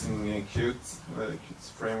built using Qt, Qt's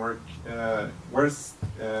framework, where's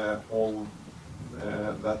all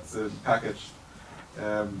that package?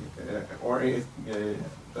 Or it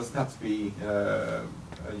doesn't have to be a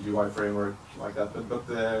UI framework like that, but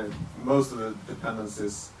most of the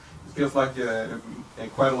dependencies, it feels like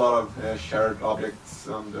quite a lot of shared objects,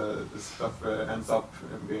 and this stuff ends up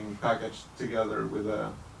being packaged together with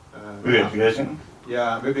a with the application?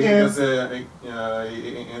 Yeah, because in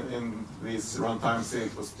these runtimes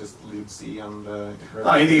it was just libc and.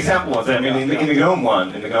 In the example ones, I mean, in the Gnome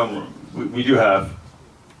one, in the Gnome, we do have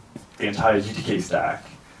the entire GTK stack,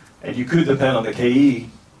 and you could depend on the KE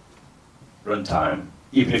runtime,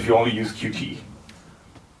 even if you only use Qt,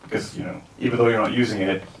 because even though you're not using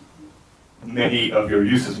it, many of your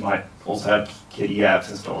users might also have KDE apps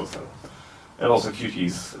installed. So, and also Qt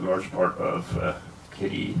is a large part of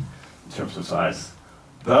KDE in terms of size.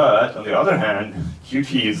 But on the other hand,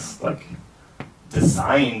 Qt is like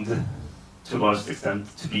designed to a large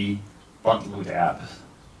extent to be bundled with apps.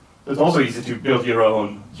 So it's also easy to build your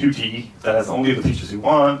own Qt that has only the features you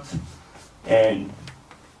want, and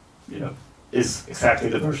is exactly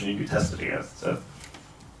the version you test it against. So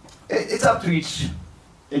it's up to each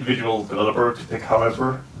individual developer to pick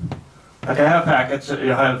however. Like I have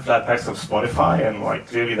Flatpaks of Spotify, and like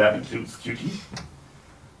clearly that includes Qt.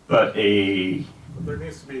 But there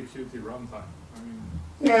needs to be a Qt runtime.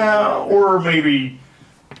 Yeah, or maybe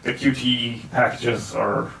the Qt packages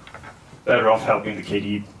are better off helping the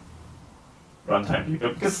KDE runtime people,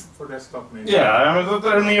 because for desktop maybe. Yeah,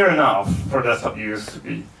 they're near enough for desktop use to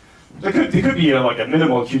be. There could be like a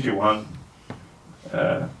minimal Qt one.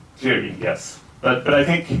 Clearly, yes. But I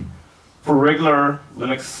think for regular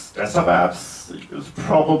Linux desktop apps, it's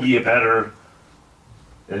probably better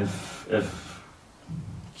if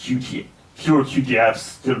pure Qt apps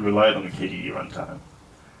still relied on the KDE runtime,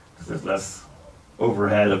 because there's less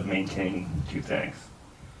overhead of maintaining two things.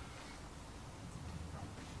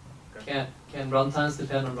 Can runtimes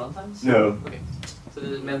depend on runtimes? No. Okay. So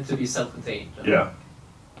they're meant to be self-contained. Yeah.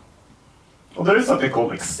 Well, there is something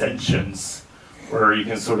called extensions, where you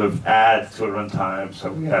can sort of add to a runtime.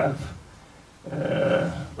 So we have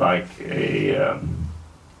like a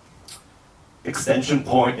extension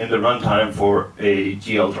point in the runtime for a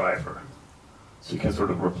GL driver. So you can sort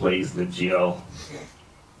of replace the GL,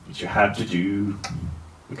 which you have to do,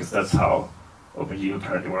 because that's how OpenGL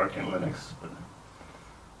currently works in Linux. But,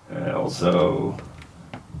 also,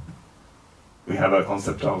 we have a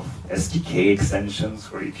concept of SDK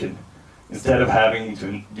extensions, where you can, instead of having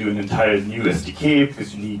to do an entire new SDK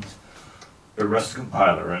because you need a Rust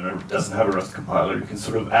compiler and it doesn't have a Rust compiler, you can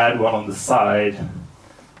sort of add one on the side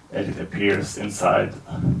and it appears inside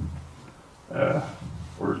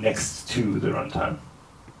or next to the runtime.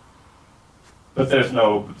 But there's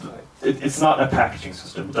no, it's not a packaging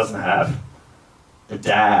system. It doesn't have a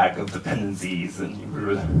DAG of dependencies and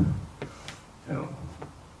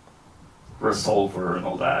resolver and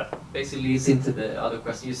all that. Basically leads into the other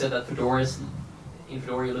question. You said that in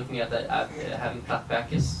Fedora you're looking at that having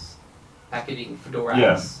Flatpak is packaging Fedora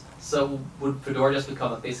apps. So would Fedora just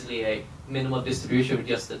become basically a minimal distribution with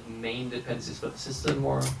just the main dependencies for the system,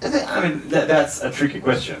 or? I mean, that's a tricky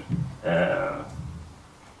question.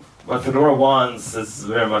 What Fedora wants is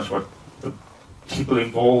very much what the people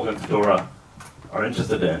involved in Fedora are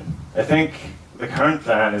interested in. I think the current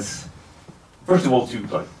plan is, first of all,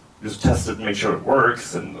 to just test it and make sure it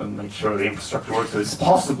works and make sure the infrastructure works so it's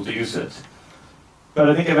possible to use it. But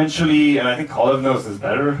I think eventually, and I think Colin knows this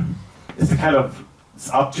better, it's it's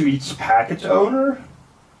up to each package owner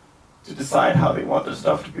to decide how they want their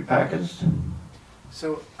stuff to be packaged.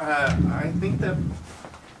 So I think the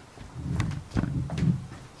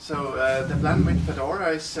plan with Fedora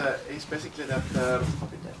is basically that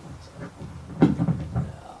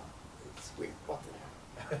it's weird. What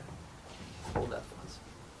the hell? Hold that for us.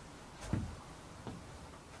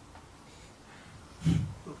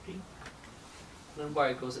 Okay. Then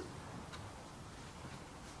where goes it?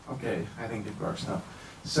 okay, I think it works now.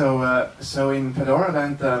 So in Fedora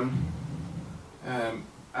land,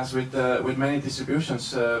 as with many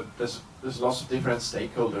distributions, there's lots of different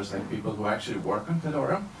stakeholders, like people who actually work on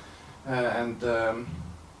Fedora,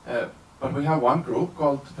 but we have one group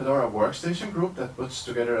called Fedora Workstation Group that puts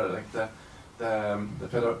together like the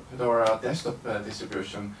Fedora desktop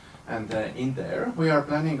distribution, and in there we are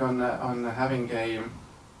planning on having a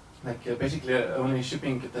basically only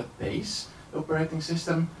shipping the base operating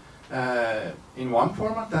system in one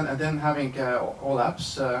format, and then having all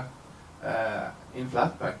apps in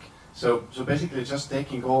Flatpak. So basically just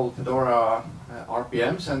taking all Fedora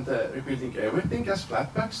RPMs and rebuilding everything as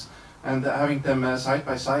Flatpaks, and having them side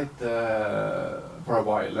by side for a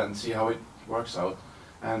while and see how it works out.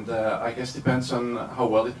 And I guess depends on how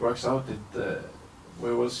well it works out.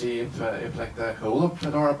 We will see if like the whole of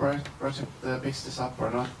Fedora project picks this up or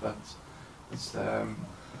not. But it's the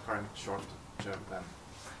current short-term plan.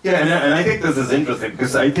 Yeah, and I think this is interesting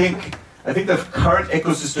because I think the current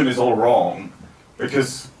ecosystem is all wrong,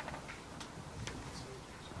 because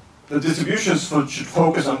the distributions should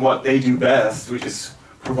focus on what they do best, which is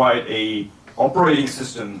provide a operating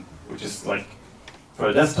system, which is like for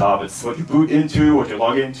a desktop, it's what you boot into, what you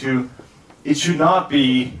log into. It should not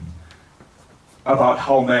be about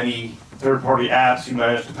how many third-party apps you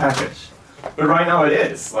manage to package. But right now it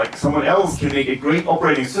is. Like, someone else can make a great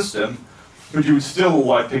operating system, but you would still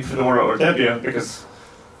like pick Fedora or Debian because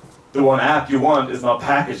the one app you want is not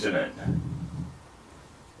packaged in it.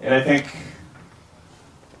 And I think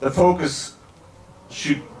the focus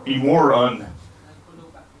should be more on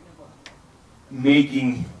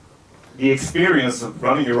making the experience of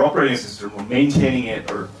running your operating system or maintaining it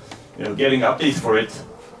or getting updates for it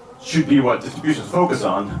should be what distributions focus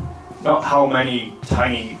on, not how many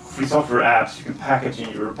tiny free software apps you can package in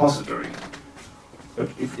your repository. But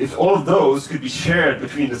if all of those could be shared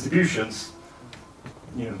between distributions,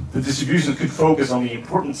 the distributions could focus on the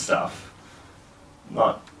important stuff,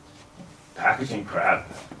 not packaging crap.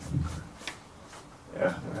 Yeah,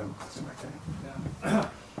 I have a question back there.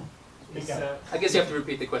 I guess you have to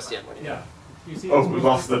repeat the question. Yeah. You see Oh, we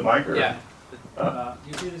lost the mic? Or? Yeah.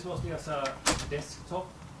 You see this mostly as a desktop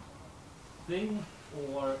thing,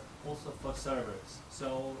 or also for servers?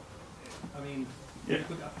 So, I mean, Yeah. you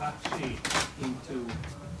put Apache into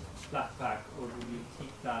Flatpak, or would you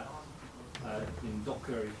keep that in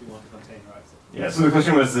Docker if you want to containerize it? Yeah, so the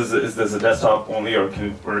question was, is this a desktop only, or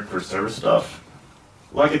can it work for server stuff?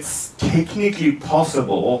 Like, it's technically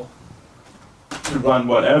possible to run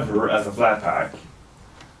whatever as a Flatpak,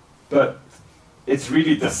 but it's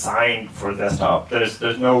really designed for desktop. There's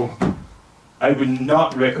no, I would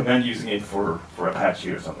not recommend using it for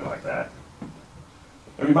Apache or something like that.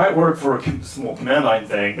 I mean, it might work for a small command line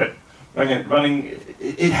thing, but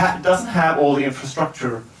it doesn't have all the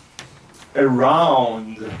infrastructure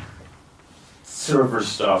around server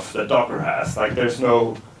stuff that Docker has. Like, there's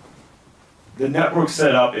no, the network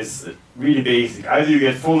setup is really basic. Either you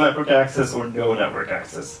get full network access or no network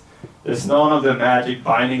access. There's none of the magic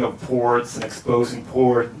binding of ports and exposing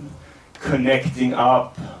port, and connecting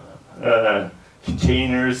up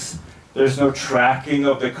containers. There's no tracking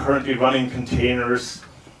of the currently running containers.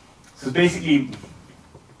 So basically,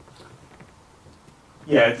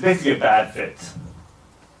 yeah, it's basically a bad fit.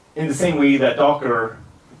 In the same way that Docker,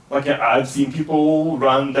 like I've seen people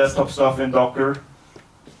run desktop stuff in Docker,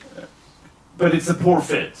 but it's a poor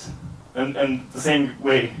fit. And the same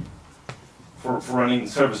way for running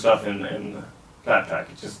server stuff in Flatpak.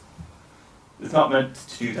 It's not meant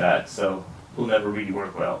to do that, so it will never really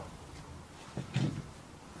work well.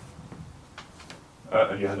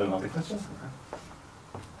 You had another question?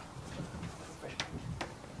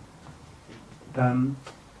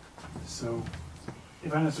 So,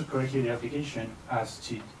 if I understood correctly, the application has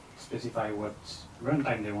to specify what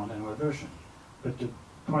runtime they want and what version. But the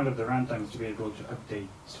point of the runtime is to be able to update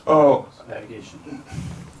the application.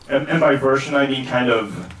 And by version, I mean kind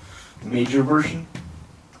of major version.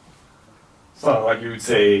 So, like you would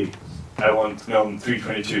say, I want GNOME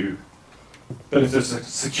 3.22. But if there's a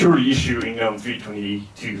security issue in GNOME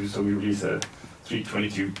 3.22, so we release a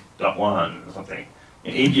 3.22.1 or something,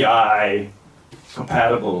 an API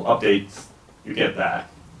compatible updates, you get that.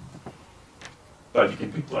 But you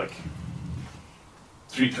can pick like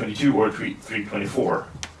 3.22 or 3.24,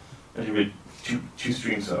 and you get two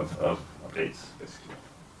streams of updates, basically.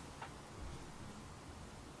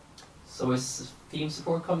 So is theme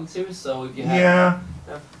support coming soon? So if you have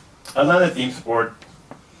Yeah. Another theme support,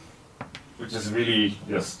 which is really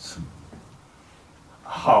just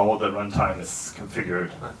how the runtime is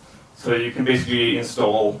configured. So you can basically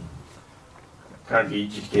install currently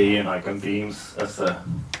GTK and icon themes as a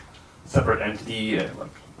separate entity, like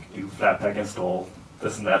do Flatpak install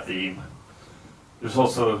this and that theme. there's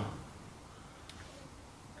also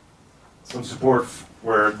some support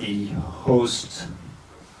where the host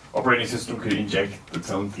operating system could inject its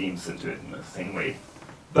own themes into it in the same way.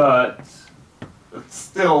 But it's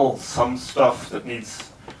still some stuff that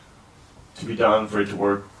needs to be done for it to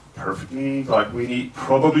work perfectly. Like we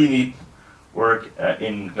probably need work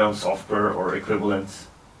in Gnome software or equivalent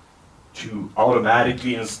to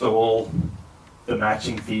automatically install the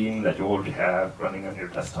matching theme that you already have running on your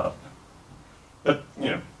desktop. But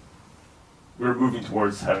we're moving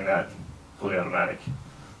towards having that fully automatic.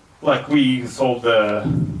 Like we solved the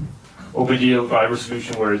OpenGL driver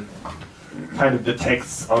solution where it kind of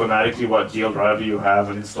detects automatically what GL driver you have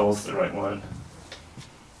and installs the right one.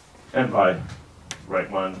 And by right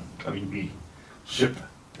one, I mean we ship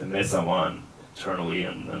the Mesa one internally,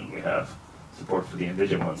 and then we have support for the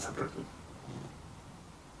NVIDIA one separately.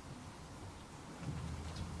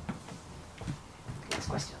 Next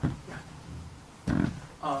question.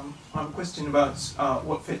 I have a question about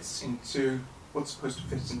what's supposed to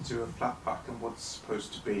fit into a Flatpak and what's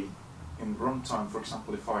supposed to be in runtime. For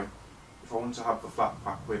example, if I want to have the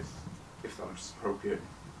Flatpak with, if that's appropriate,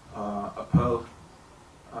 a Perl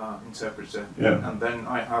interpreter, and then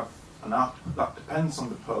I have an app that depends on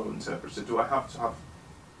the Perl interpreter, do I have to have?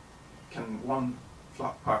 Can one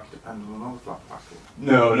Flatpak depend on another Flatpak?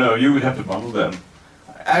 No, you would have to bundle them.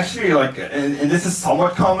 Actually, and this is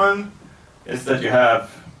somewhat common, is that you have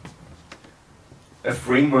a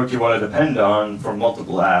framework you want to depend on for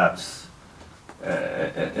multiple apps.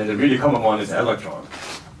 And the really common one is Electron.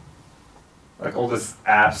 Like all this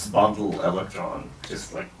apps bundle Electron,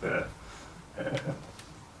 just like the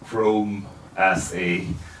Chrome as a,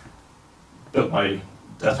 built my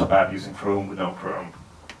desktop app using Chrome with no Chrome.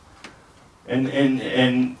 And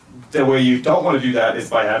the way you don't want to do that is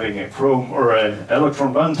by having a Chrome or an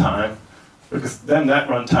Electron runtime, because then that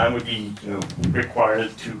runtime would be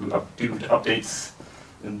required to do updates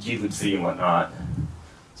in GVfs and whatnot.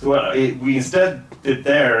 So what we instead did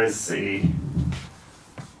there is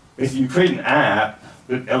basically you create an app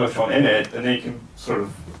with Electron in it, and then you can sort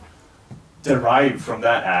of derive from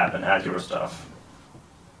that app and add your stuff.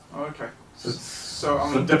 Oh, okay.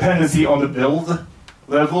 So dependency on the build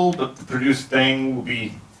level, but the produced thing will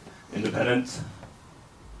be independent.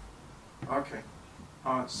 Okay.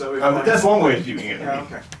 So if that's one way of doing it. Yeah.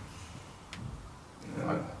 Okay.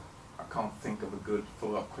 I can't think of a good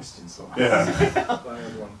follow-up question, so yeah.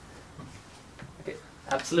 one. Okay,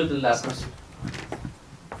 absolutely last question.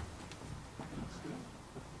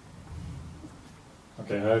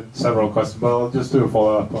 Okay, I had several questions, but I'll just do a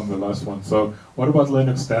follow-up on the last one. So what about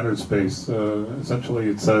Linux standard space? Essentially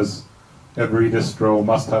it says every distro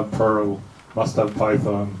must have Perl, must have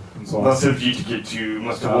Python, and so on. Must have GTK2,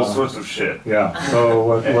 must have all sorts of shit. Yeah, so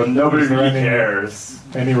what nobody is there really cares.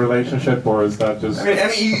 Any relationship, or is that just... I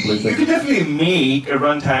mean you could definitely make a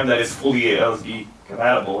runtime that is fully LSD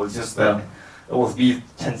compatible. It's just that LSD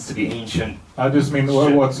tends to be ancient. I just mean,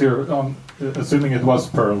 what's your... assuming it was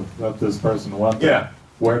Perl that this person wanted,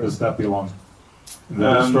 where does that belong? In the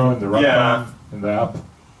distro, in the runtime, in the app?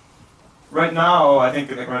 Right now, I think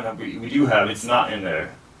the runtime we do have, it's not in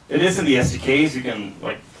there. It is in the SDKs. You can,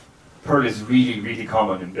 Perl is really, really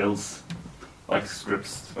common in builds, like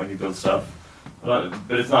scripts when you build stuff. But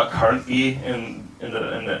it's not currently in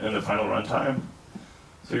the final runtime.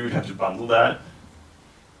 So you would have to bundle that.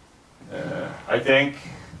 I think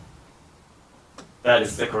that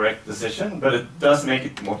is the correct decision, but it does make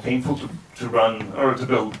it more painful to run or to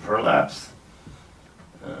build Perl apps.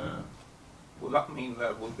 Will that mean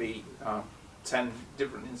there will be 10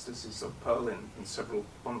 different instances of Perl in several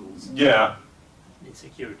bundles? Yeah. Need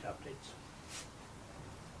security updates.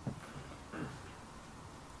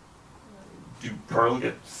 Do Perl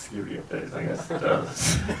get security updates? I guess it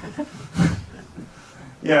does.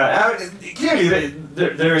 Yeah, clearly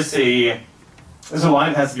there's a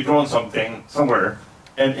line has to be drawn somewhere,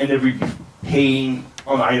 and every pain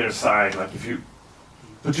on either side. Like if you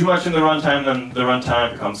put too much in the runtime, then the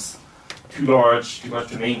runtime becomes too large, too much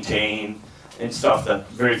to maintain, and stuff that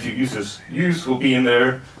very few users use will be in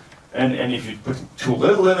there. And if you put too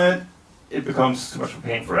little in it, it becomes too much of a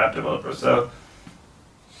pain for app developers. So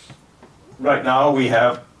right now we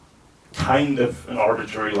have kind of an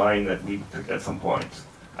arbitrary line that we picked at some point.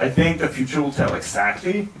 I think the future will tell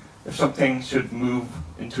exactly if something should move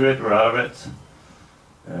into it or out of it.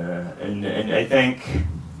 And I think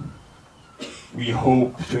we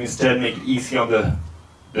hope to instead make it easy on the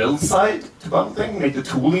build side to bundle things, make the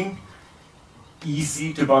tooling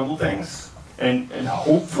easy to bundle things. And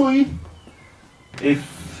hopefully,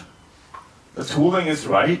 if the tooling is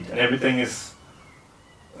right and everything is,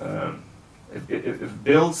 if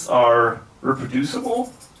builds are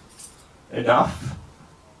reproducible enough,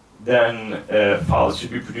 then files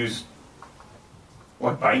should be produced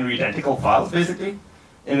like binary identical files basically,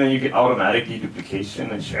 and then you get automatic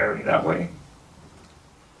deduplication and sharing that way.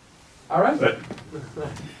 All right. But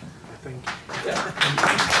I think.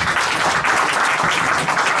 Yeah.